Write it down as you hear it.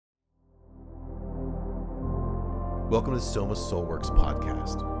Welcome to Soma Soulworks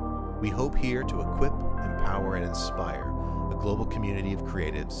podcast. We hope here to equip, empower, and inspire a global community of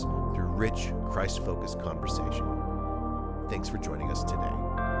creatives through rich, Christ-focused conversation. Thanks for joining us today.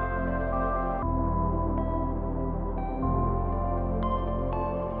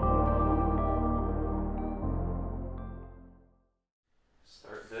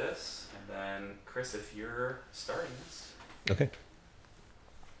 Start this, and then Chris, if you're starting this. Okay.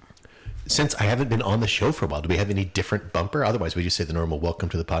 Since I haven't been on the show for a while, do we have any different bumper? Otherwise, we just say the normal welcome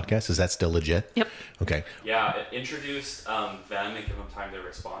to the podcast. Is that still legit? Yep. Okay. Yeah, introduce them and give them time to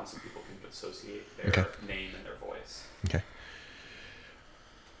respond so people can associate their name and their voice. Okay.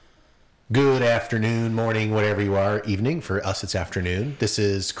 Good afternoon, morning, whatever you are, evening. For us, it's afternoon. This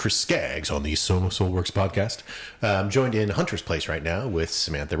is Chris Skaggs on the Soma Soulworks podcast. I'm joined in Hunter's Place right now with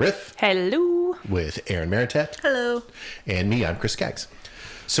Samantha Riff. Hello. With Aaron Maritet. Hello. And me, I'm Chris Skaggs.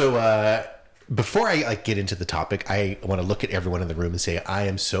 So before I get into the topic, I want to look at everyone in the room and say I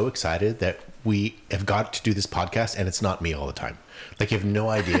am so excited that we have got to do this podcast, and it's not me all the time. Like, you have no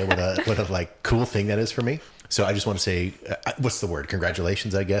idea what a like cool thing that is for me. So I just want to say, what's the word?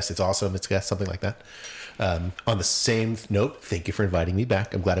 Congratulations, I guess. It's awesome. It's something like that. On the same note, thank you for inviting me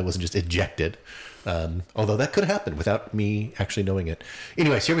back. I'm glad I wasn't just ejected. Although that could happen without me actually knowing it.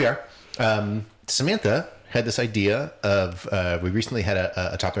 Anyways, here we are. Samantha had this idea of, we recently had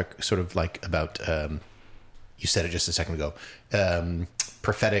a topic sort of like about, you said it just a second ago,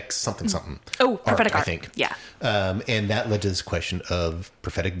 prophetic something. Oh, prophetic art. I think. Yeah. And that led to this question of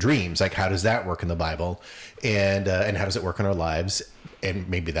prophetic dreams. Like, how does that work in the Bible? And how does it work in our lives? And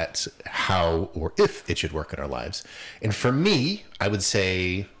maybe that's how or if it should work in our lives. And for me, I would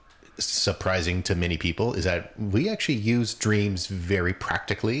say, surprising to many people, is that we actually use dreams very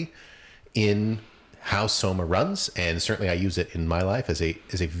practically in how Soma runs, and certainly I use it in my life as a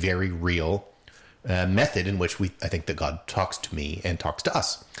very real method in which I think that God talks to me and talks to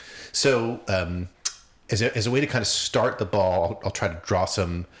us. So as a way to kind of start the ball, I'll try to draw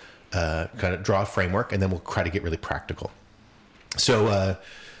some draw a framework, and then we'll try to get really practical. So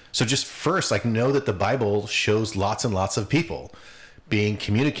just first, like, know that the Bible shows lots and lots of people being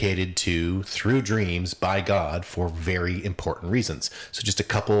communicated to through dreams by God for very important reasons. So just a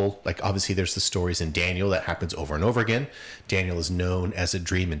couple, like, obviously there's the stories in Daniel that happens over and over again. Daniel is known as a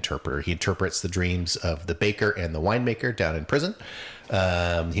dream interpreter. He interprets the dreams of the baker and the winemaker down in prison.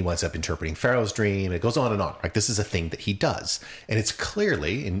 He winds up interpreting Pharaoh's dream. It goes on and on. Like, this is a thing that he does. And it's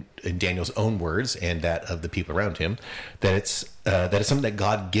clearly, in Daniel's own words and that of the people around him, that it's something that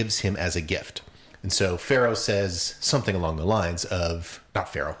God gives him as a gift. And so Pharaoh says something along the lines of,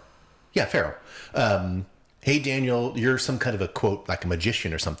 not Pharaoh. Yeah, Pharaoh. Hey, Daniel, you're some kind of a, quote, like a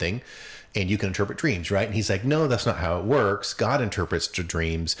magician or something, and you can interpret dreams, right? And he's like, no, that's not how it works. God interprets the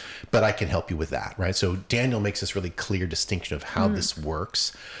dreams, but I can help you with that, right? So Daniel makes this really clear distinction of how this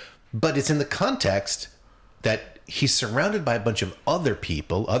works. But it's in the context that he's surrounded by a bunch of other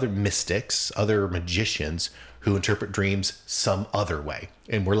people, other mystics, other magicians who interpret dreams some other way.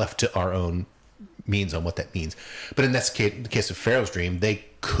 And we're left to our own means on what that means. But in this case, the case of Pharaoh's dream, they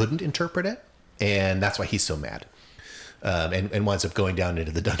couldn't interpret it, and that's why he's so mad, and winds up going down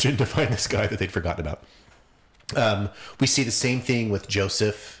into the dungeon to find this guy that they'd forgotten about. We see the same thing with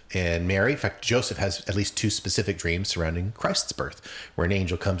Joseph and Mary. In fact, Joseph has at least two specific dreams surrounding Christ's birth, where an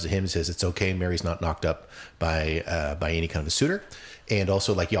angel comes to him and says it's okay, Mary's not knocked up by any kind of a suitor, and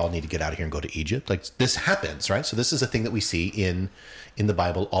also, like, y'all need to get out of here and go to Egypt. Like, this happens, right? So this is a thing that we see in the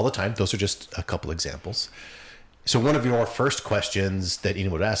Bible all the time. Those are just a couple examples. So one of your first questions that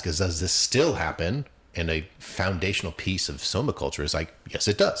anyone would ask is, does this still happen? And a foundational piece of Soma culture is like, yes,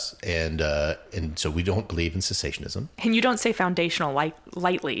 it does. And so we don't believe in cessationism. And you don't say foundational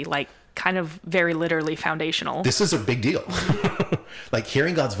lightly, like kind of very literally foundational. This is a big deal. Like,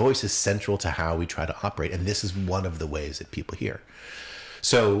 hearing God's voice is central to how we try to operate. And this is one of the ways that people hear.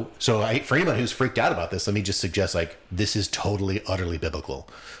 So for anyone who's freaked out about this, let me just suggest, like, this is totally, utterly biblical.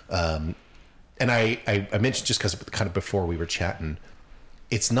 And I mentioned, just because kind of before we were chatting,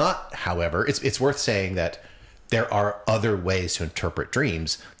 it's not, however, it's worth saying that there are other ways to interpret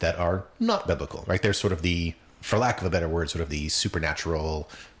dreams that are not biblical, right? There's sort of the, for lack of a better word, sort of the supernatural,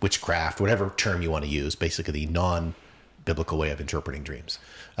 witchcraft, whatever term you want to use, basically the non-biblical way of interpreting dreams.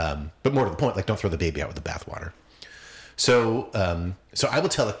 But more to the point, like, don't throw the baby out with the bathwater. So I will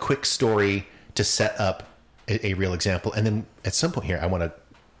tell a quick story to set up a real example. And then at some point here, I want to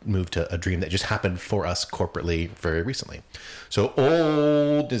move to a dream that just happened for us corporately very recently. So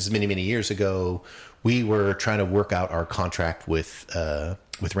this is many, many years ago. we were trying to work out our contract with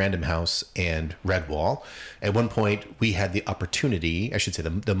Random House and Redwall. At one point, we had the opportunity, I should say,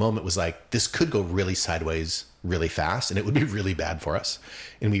 the moment was like, this could go really sideways really fast, and it would be really bad for us.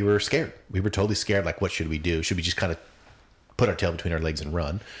 And we were scared. We were totally scared, like, what should we do? Should we just kind of put our tail between our legs and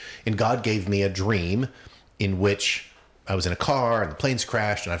run? And God gave me a dream in which I was in a car and the planes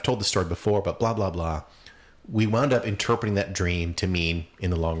crashed, and I've told the story before, but blah, blah, blah. We wound up interpreting that dream to mean, in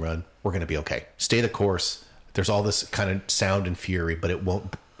the long run, we're going to be okay. Stay the course. There's all this kind of sound and fury, but it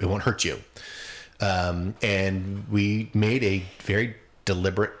won't hurt you. And we made a very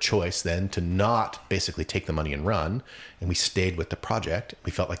deliberate choice then to not basically take the money and run. And we stayed with the project.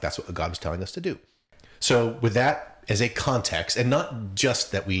 We felt like that's what God was telling us to do. So with that as a context, and not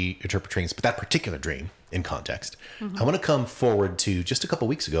just that we interpret dreams, but that particular dream in context, I want to come forward to just a couple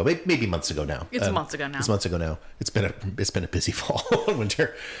weeks ago, maybe months ago now. It's months ago now. It's months ago now. It's been a busy fall and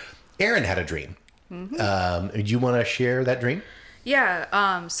winter. Aaron had a dream. Do you want to share that dream?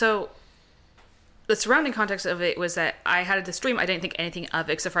 Yeah. So the surrounding context of it was that I had this dream. I didn't think anything of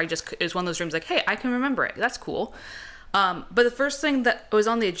it, except for it was one of those dreams like, hey, I can remember it. That's cool. But the first thing that was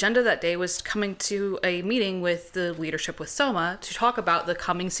on the agenda that day was coming to a meeting with the leadership with Soma to talk about the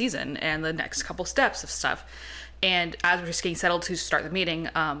coming season and the next couple steps of stuff. And as we're just getting settled to start the meeting,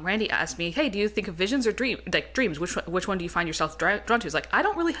 Randy asked me, hey, do you think of visions or dreams? Which one do you find yourself drawn to? It's like, I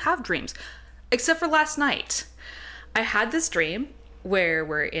don't really have dreams, except for last night. I had this dream where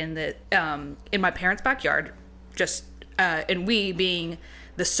we're in my parents' backyard, just and we being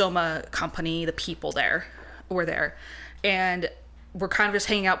the Soma company, the people there, were there, and we're kind of just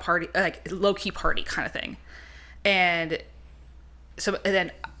hanging out, party, like low-key party kind of thing. And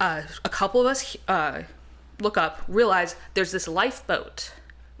then a couple of us look up, realize there's this lifeboat,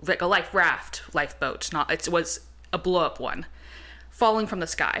 like a lifeboat, it was a blow-up one, falling from the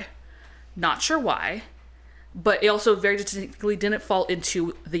sky. Not sure why, but it also very distinctly didn't fall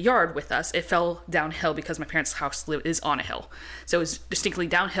into the yard with us. It fell downhill because my parents' house is on a hill. So it was distinctly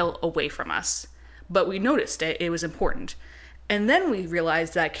downhill away from us. But we noticed it. It was important. And then we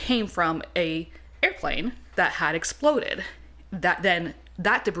realized that it came from a airplane that had exploded. That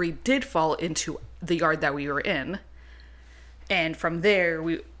debris did fall into the yard that we were in. And from there,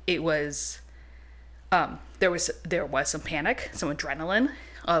 there was some panic, some adrenaline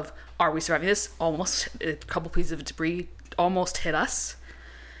of, are we surviving this? Almost a couple pieces of debris almost hit us.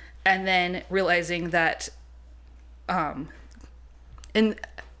 And then realizing that in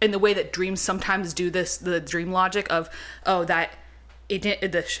the way that dreams sometimes do this, the dream logic of, that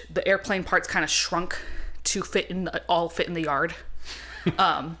the airplane parts kind of shrunk to fit in the yard.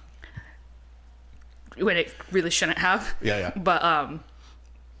 When it really shouldn't have. Yeah. But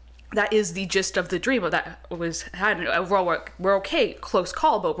that is the gist of the dream of that was had. Overall, we're okay. Close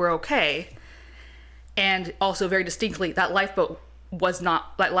call, but we're okay. And also very distinctly, that life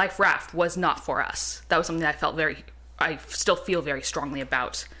raft was not for us. That was something that I still feel very strongly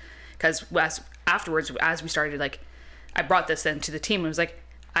about. Because afterwards, as we started, I brought this then to the team and was like,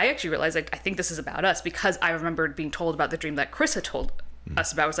 I actually realized, I think this is about us, because I remembered being told about the dream that Chris had told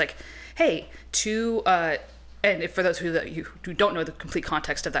us about. It was like, hey, and for those who don't know the complete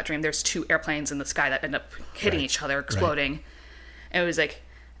context of that dream, there's two airplanes in the sky that end up hitting each other, exploding. Right. And it was like,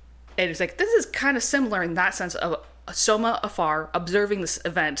 this is kind of similar in that sense of Soma afar, observing this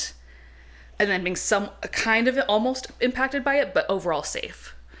event, and then being some kind of almost impacted by it, but overall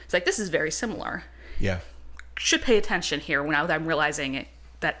safe. It's like, this is very similar. Yeah. Should pay attention here now that I'm realizing it,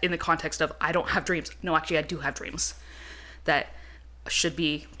 that in the context of, I don't have dreams. No, actually, I do have dreams that should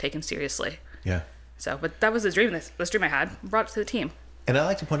be taken seriously. Yeah. So, but that was this dream I had, brought it to the team. And I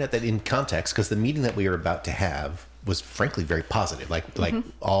like to point out that in context, because the meeting that we were about to have was frankly very positive. Like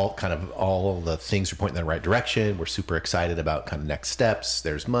all the things were pointing in the right direction. We're super excited about kind of next steps.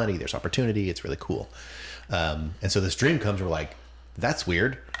 There's money, there's opportunity. It's really cool. And so this dream comes, and we're like, that's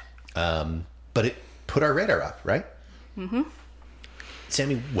weird. But it put our radar up, right? Mm-hmm.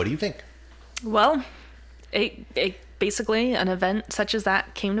 Sammy, what do you think? Well, it basically an event such as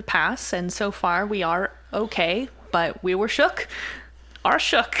that came to pass, and so far we are okay, but we were shook.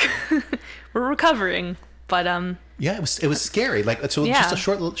 We're recovering, but yeah, it was scary. Just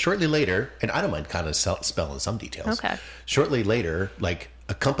shortly later, and I don't mind kind of spelling some details. Okay. Shortly later,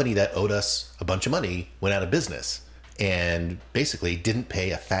 a company that owed us a bunch of money went out of business and basically didn't pay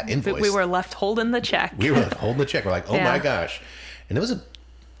a fat invoice. We were left holding the check. We're like, oh my gosh, and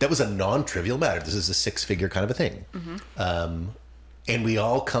that was a non-trivial matter. This is a 6-figure kind of a thing. Mm-hmm. And we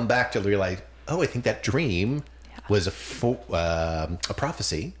all come back to realize, I think that dream was a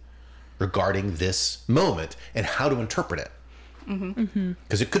prophecy regarding this moment and how to interpret it.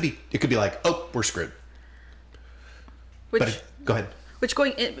 Because it could be like, oh, we're screwed. Go ahead. Which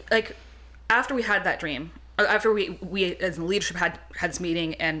going in, like, after we had that dream, after we as the leadership had this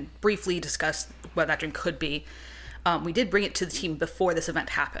meeting and briefly discussed what that dream could be, we did bring it to the team before this event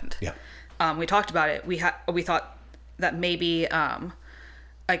happened. Yeah. We talked about it. We thought that maybe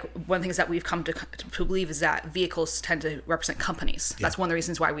like one of the things that we've come to believe is that vehicles tend to represent companies. Yeah. That's one of the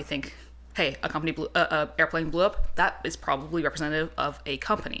reasons why we think, hey, airplane blew up. That is probably representative of a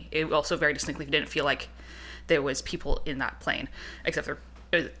company. It also very distinctly didn't feel like there was people in that plane, except for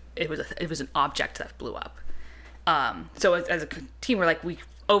it was an object that blew up. So as a team, we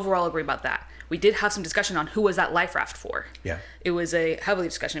overall agree about that. We did have some discussion on who was that life raft for. Yeah. It was a heavily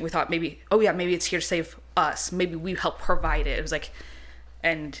discussion. We thought maybe it's here to save us. Maybe we helped provide it. It was like,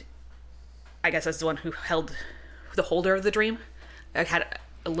 and I guess as the one who held the holder of the dream, I had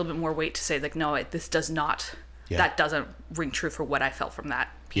a little bit more weight to say, like, no, this does not, that doesn't ring true for what I felt from that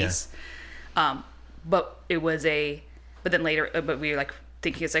piece. Yeah. But we were like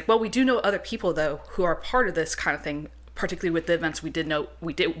thinking, it's like, well, we do know other people though who are part of this kind of thing, particularly with the events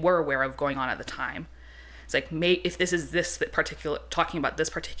were aware of going on at the time. It's like, if this is talking about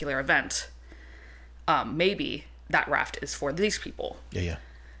this particular event, maybe that raft is for these people. Yeah.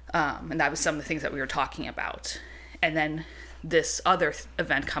 And that was some of the things that we were talking about. And then this other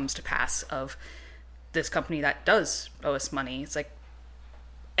event comes to pass of this company that does owe us money. It's like,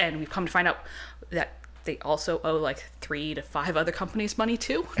 and we've come to find out that they also owe like 3 to 5 other companies money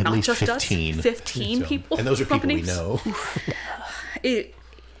too. At not least just 15. us. 15 people. And those are people we companies. know.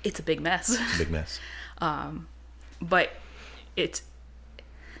 It's a big mess. It's a big mess. But it's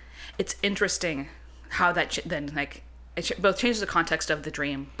interesting how that then like it both changes the context of the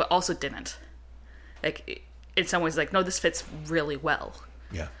dream, but also didn't. Like in some ways, like, no, this fits really well.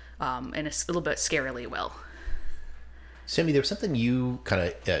 Yeah. And it's a little bit scarily well. Sammy, there was something you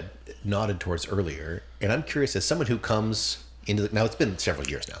kind of nodded towards earlier, and I'm curious, as someone who comes into now it's been several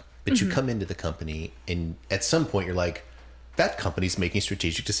years now, but you come into the company, and at some point you're like, that company's making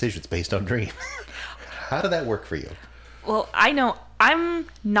strategic decisions based on dreams. How did that work for you? Well, I know I'm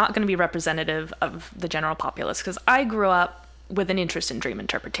not going to be representative of the general populace because I grew up with an interest in dream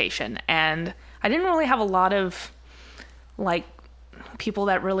interpretation, and I didn't really have a lot of like people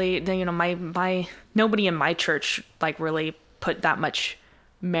that really, my nobody in my church like really put that much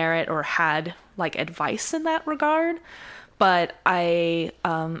merit or had like advice in that regard. But I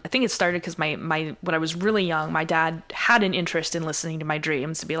think it started because when I was really young, my dad had an interest in listening to my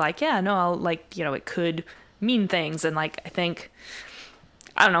dreams to be like, yeah, no, I'll like, it could mean things. And like,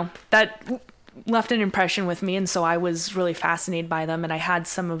 I don't know, that left an impression with me. And so I was really fascinated by them. And I had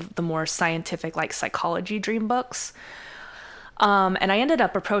some of the more scientific, like psychology dream books. And I ended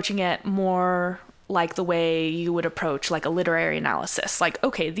up approaching it more like the way you would approach like a literary analysis. Like,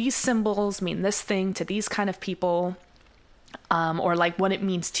 okay, these symbols mean this thing to these kind of people. Or like what it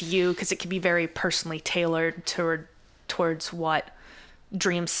means to you, because it can be very personally tailored towards what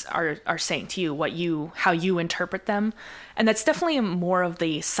dreams are saying to you, how you interpret them. And that's definitely more of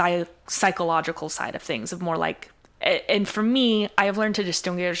the psychological side of things, of more like, and for me, I have learned to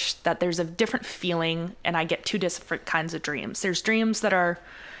distinguish that there's a different feeling, and I get 2 different kinds of dreams. There's dreams that are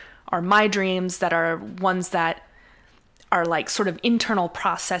my dreams, that are ones that are like sort of internal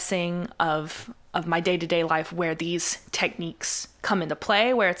processing of my day-to-day life, where these techniques come into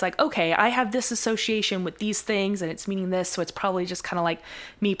play, where it's like, okay, I have this association with these things and it's meaning this. So it's probably just kind of like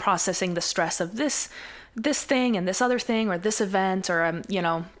me processing the stress of this thing and this other thing, or this event, or,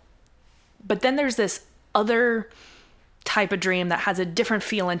 but then there's this other type of dream that has a different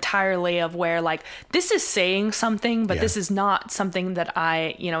feel entirely, of where like, this is saying something, but this is not something that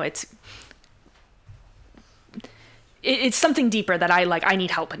it's something deeper that I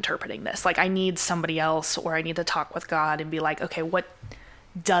need help interpreting this. Like, I need somebody else, or I need to talk with God and be like, okay, what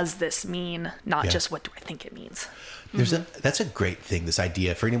does this mean? Not just what do I think it means? That's a great thing. This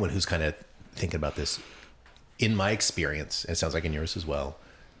idea for anyone who's kind of thinking about this. In my experience, and it sounds like in yours as well.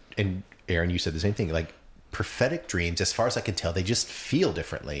 And Aaron, you said the same thing. Like, prophetic dreams, as far as I can tell, they just feel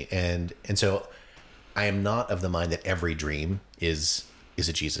differently. And so I am not of the mind that every dream is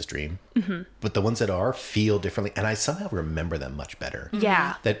a Jesus dream, but the ones that are feel differently, and I somehow remember them much better.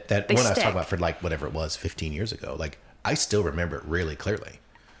 Yeah, that one I was talking about for like whatever it was 15 years ago, like I still remember it really clearly.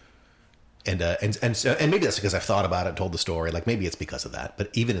 And maybe that's because I've thought about it and told the story. Like, maybe it's because of that.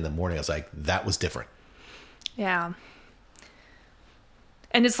 But even in the morning, I was like, that was different. Yeah.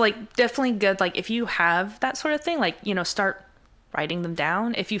 And it's like definitely good. Like, if you have that sort of thing, like, start writing them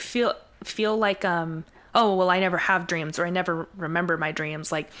down. If you feel like, oh, well, I never have dreams, or I never remember my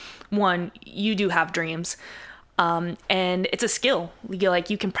dreams. Like, one, you do have dreams. And it's a skill.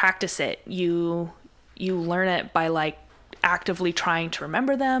 You can practice it. You learn it by like actively trying to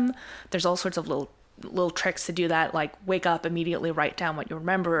remember them. There's all sorts of little tricks to do that, like wake up, immediately write down what you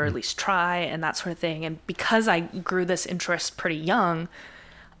remember, or at least try, and that sort of thing. And because I grew this interest pretty young,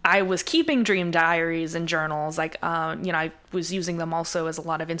 I was keeping dream diaries and journals. I was using them also as a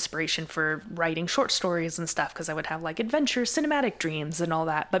lot of inspiration for writing short stories and stuff, because I would have like adventure cinematic dreams and all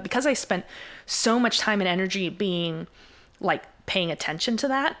that. But because I spent so much time and energy being like paying attention to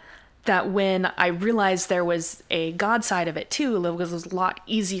that when I realized there was a God side of it too, it was a lot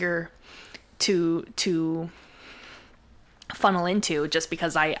easier to funnel into, just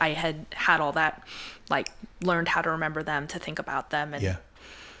because I had all that, like learned how to remember them, to think about them. And yeah.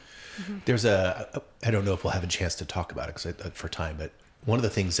 There's I don't know if we'll have a chance to talk about it for time, but one of the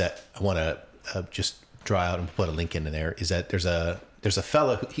things that I want to just draw out and put a link in there is that there's a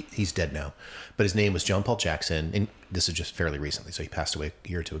fellow who he's dead now, but his name was John Paul Jackson, and this is just fairly recently, so he passed away a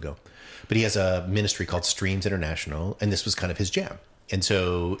year or two ago. But he has a ministry called Streams International, and this was kind of his jam. And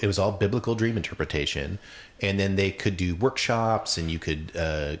so it was all biblical dream interpretation, and then they could do workshops, and you could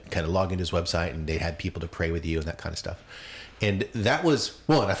kind of log into his website, and they had people to pray with you and that kind of stuff. And that was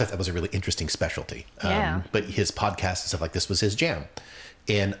one, I thought that was a really interesting specialty. Yeah. But his podcast and stuff like this was his jam.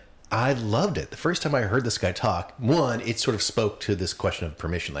 And I loved it. The first time I heard this guy talk, one, it sort of spoke to this question of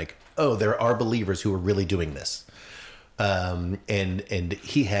permission, like, oh, there are believers who are really doing this. And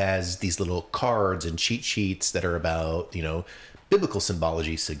he has these little cards and cheat sheets that are about, biblical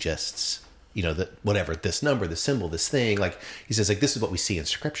symbology suggests, that whatever, this number, this symbol, this thing, like he says, like, this is what we see in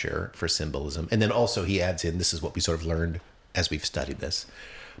scripture for symbolism. And then also he adds in, this is what we sort of learned as we've studied this.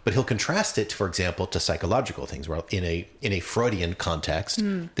 But he'll contrast it, for example, to psychological things, where in a Freudian context,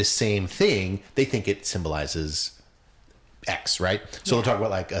 this same thing, they think it symbolizes X, right? So they'll talk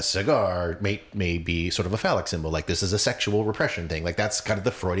about like a cigar may be sort of a phallic symbol, like this is a sexual repression thing, like that's kind of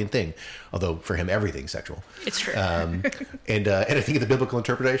the Freudian thing. Although for him, everything's sexual. It's true. And I think in the biblical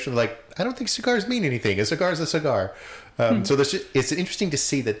interpretation, like, I don't think cigars mean anything. A cigar is a cigar. So it's interesting to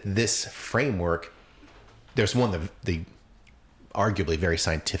see that this framework, there's one, the arguably very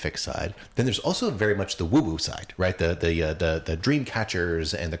scientific side. Then there's also very much the woo-woo side, right? The dream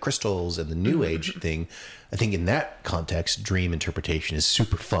catchers and the crystals and the new age thing. I think in that context, dream interpretation is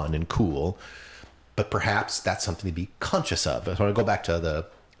super fun and cool, but perhaps that's something to be conscious of. I want to go back to the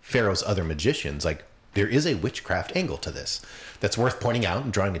Pharaoh's other magicians. Like, there is a witchcraft angle to this that's worth pointing out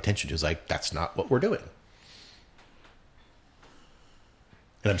and drawing attention to. Is like, that's not what we're doing.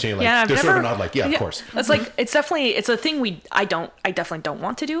 And I'm saying, like, they're sort of not like, of course. It's like, it's a thing I definitely don't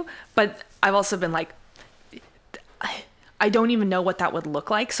want to do, but I've also been like, I don't even know what that would look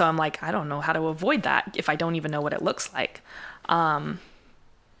like. So I'm like, I don't know how to avoid that if I don't even know what it looks like. But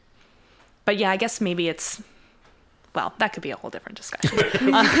yeah, I guess maybe that could be a whole different discussion.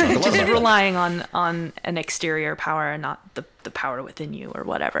 Just relying on an exterior power and not the power within you or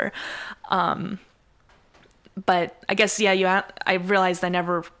whatever. But I guess, I realized I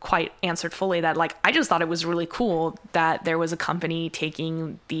never quite answered fully that, like, I just thought it was really cool that there was a company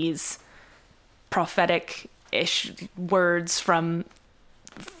taking these prophetic-ish words from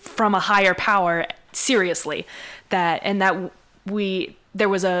a higher power seriously, there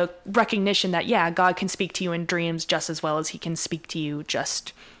was a recognition that, God can speak to you in dreams just as well as he can speak to you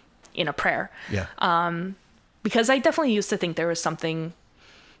just in a prayer. Yeah. Because I definitely used to think there was something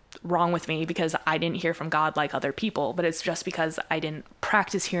wrong with me because I didn't hear from God like other people, but it's just because I didn't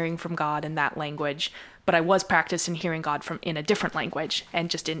practice hearing from God in that language, but I was practicing hearing God in a different language and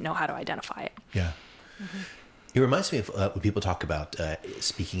just didn't know how to identify it. Yeah. Mm-hmm. It reminds me of when people talk about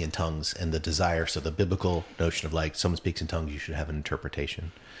speaking in tongues and the desire. So the biblical notion of, like, someone speaks in tongues, you should have an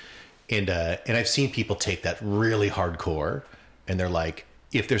interpretation. And I've seen people take that really hardcore, and they're like,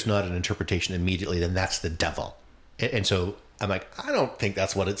 if there's not an interpretation immediately, then that's the devil. And so I'm like, I don't think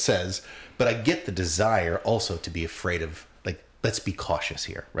that's what it says, but I get the desire also to be afraid of, like, let's be cautious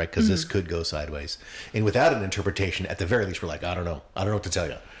here, right? Because this could go sideways. And without an interpretation, at the very least, we're like, I don't know what to tell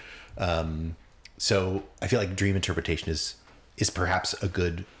you. So I feel like dream interpretation is perhaps a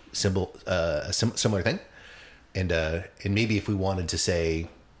good symbol, similar thing. And maybe if we wanted to say,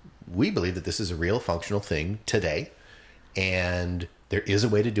 we believe that this is a real functional thing today, and there is a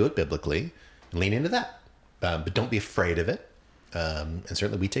way to do it biblically, lean into that. But don't be afraid of it. And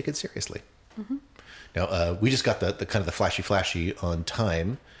certainly we take it seriously. Mm-hmm. Now, we just got the kind of the flashy on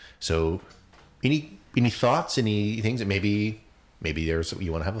time. So any thoughts, any things that maybe there's,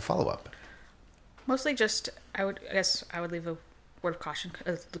 you want to have a follow-up? Mostly just, I would leave a word of caution,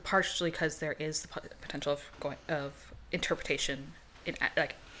 partially because there is the potential of interpretation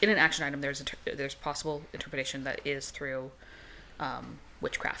in an action item, there's possible interpretation that is through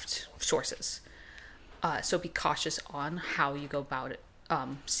witchcraft sources. So be cautious on how you go about it,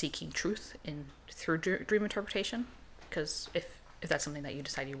 seeking truth through dream interpretation, because if that's something that you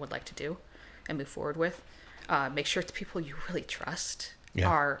decide you would like to do and move forward with, make sure the people you really trust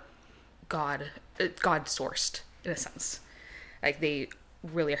are God sourced in a sense. Like they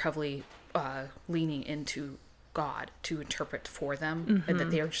really are heavily leaning into God to interpret for them, and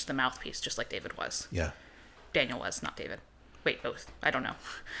that they are just the mouthpiece, just like David was. Yeah. Daniel was, not David. Wait, both. I don't know.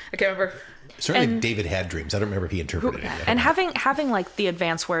 I can't remember. Certainly David had dreams. I don't remember if he interpreted it yet. And having like the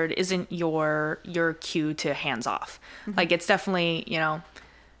advanced word isn't your cue to hands off. Like it's definitely,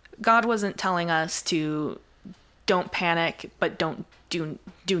 God wasn't telling us to don't panic, but don't do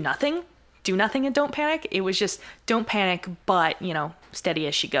nothing. Do nothing and don't panic. It was just don't panic, but steady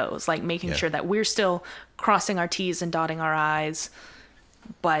as she goes. Like making sure that we're still crossing our T's and dotting our I's,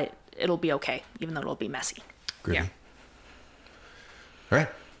 but it'll be okay, even though it'll be messy. Groovy. Yeah. All right.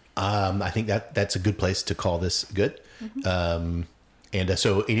 I think that's a good place to call this good.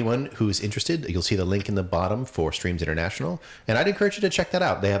 So anyone who's interested, you'll see the link in the bottom for Streams International. And I'd encourage you to check that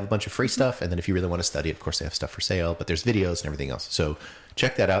out. They have a bunch of free stuff. And then if you really want to study, of course, they have stuff for sale, but there's videos and everything else. So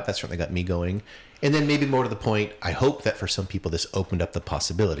check that out. That certainly got me going. And then maybe more to the point, I hope that for some people, this opened up the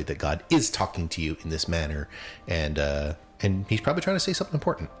possibility that God is talking to you in this manner. And he's probably trying to say something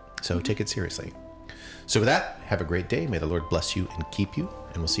important. So take it seriously. So with that, have a great day. May the Lord bless you and keep you.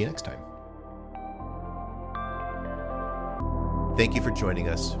 And we'll see you next time. Thank you for joining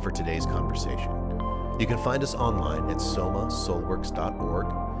us for today's conversation. You can find us online at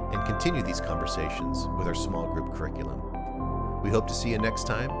somasoulworks.org and continue these conversations with our small group curriculum. We hope to see you next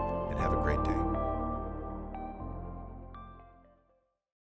time and have a great day.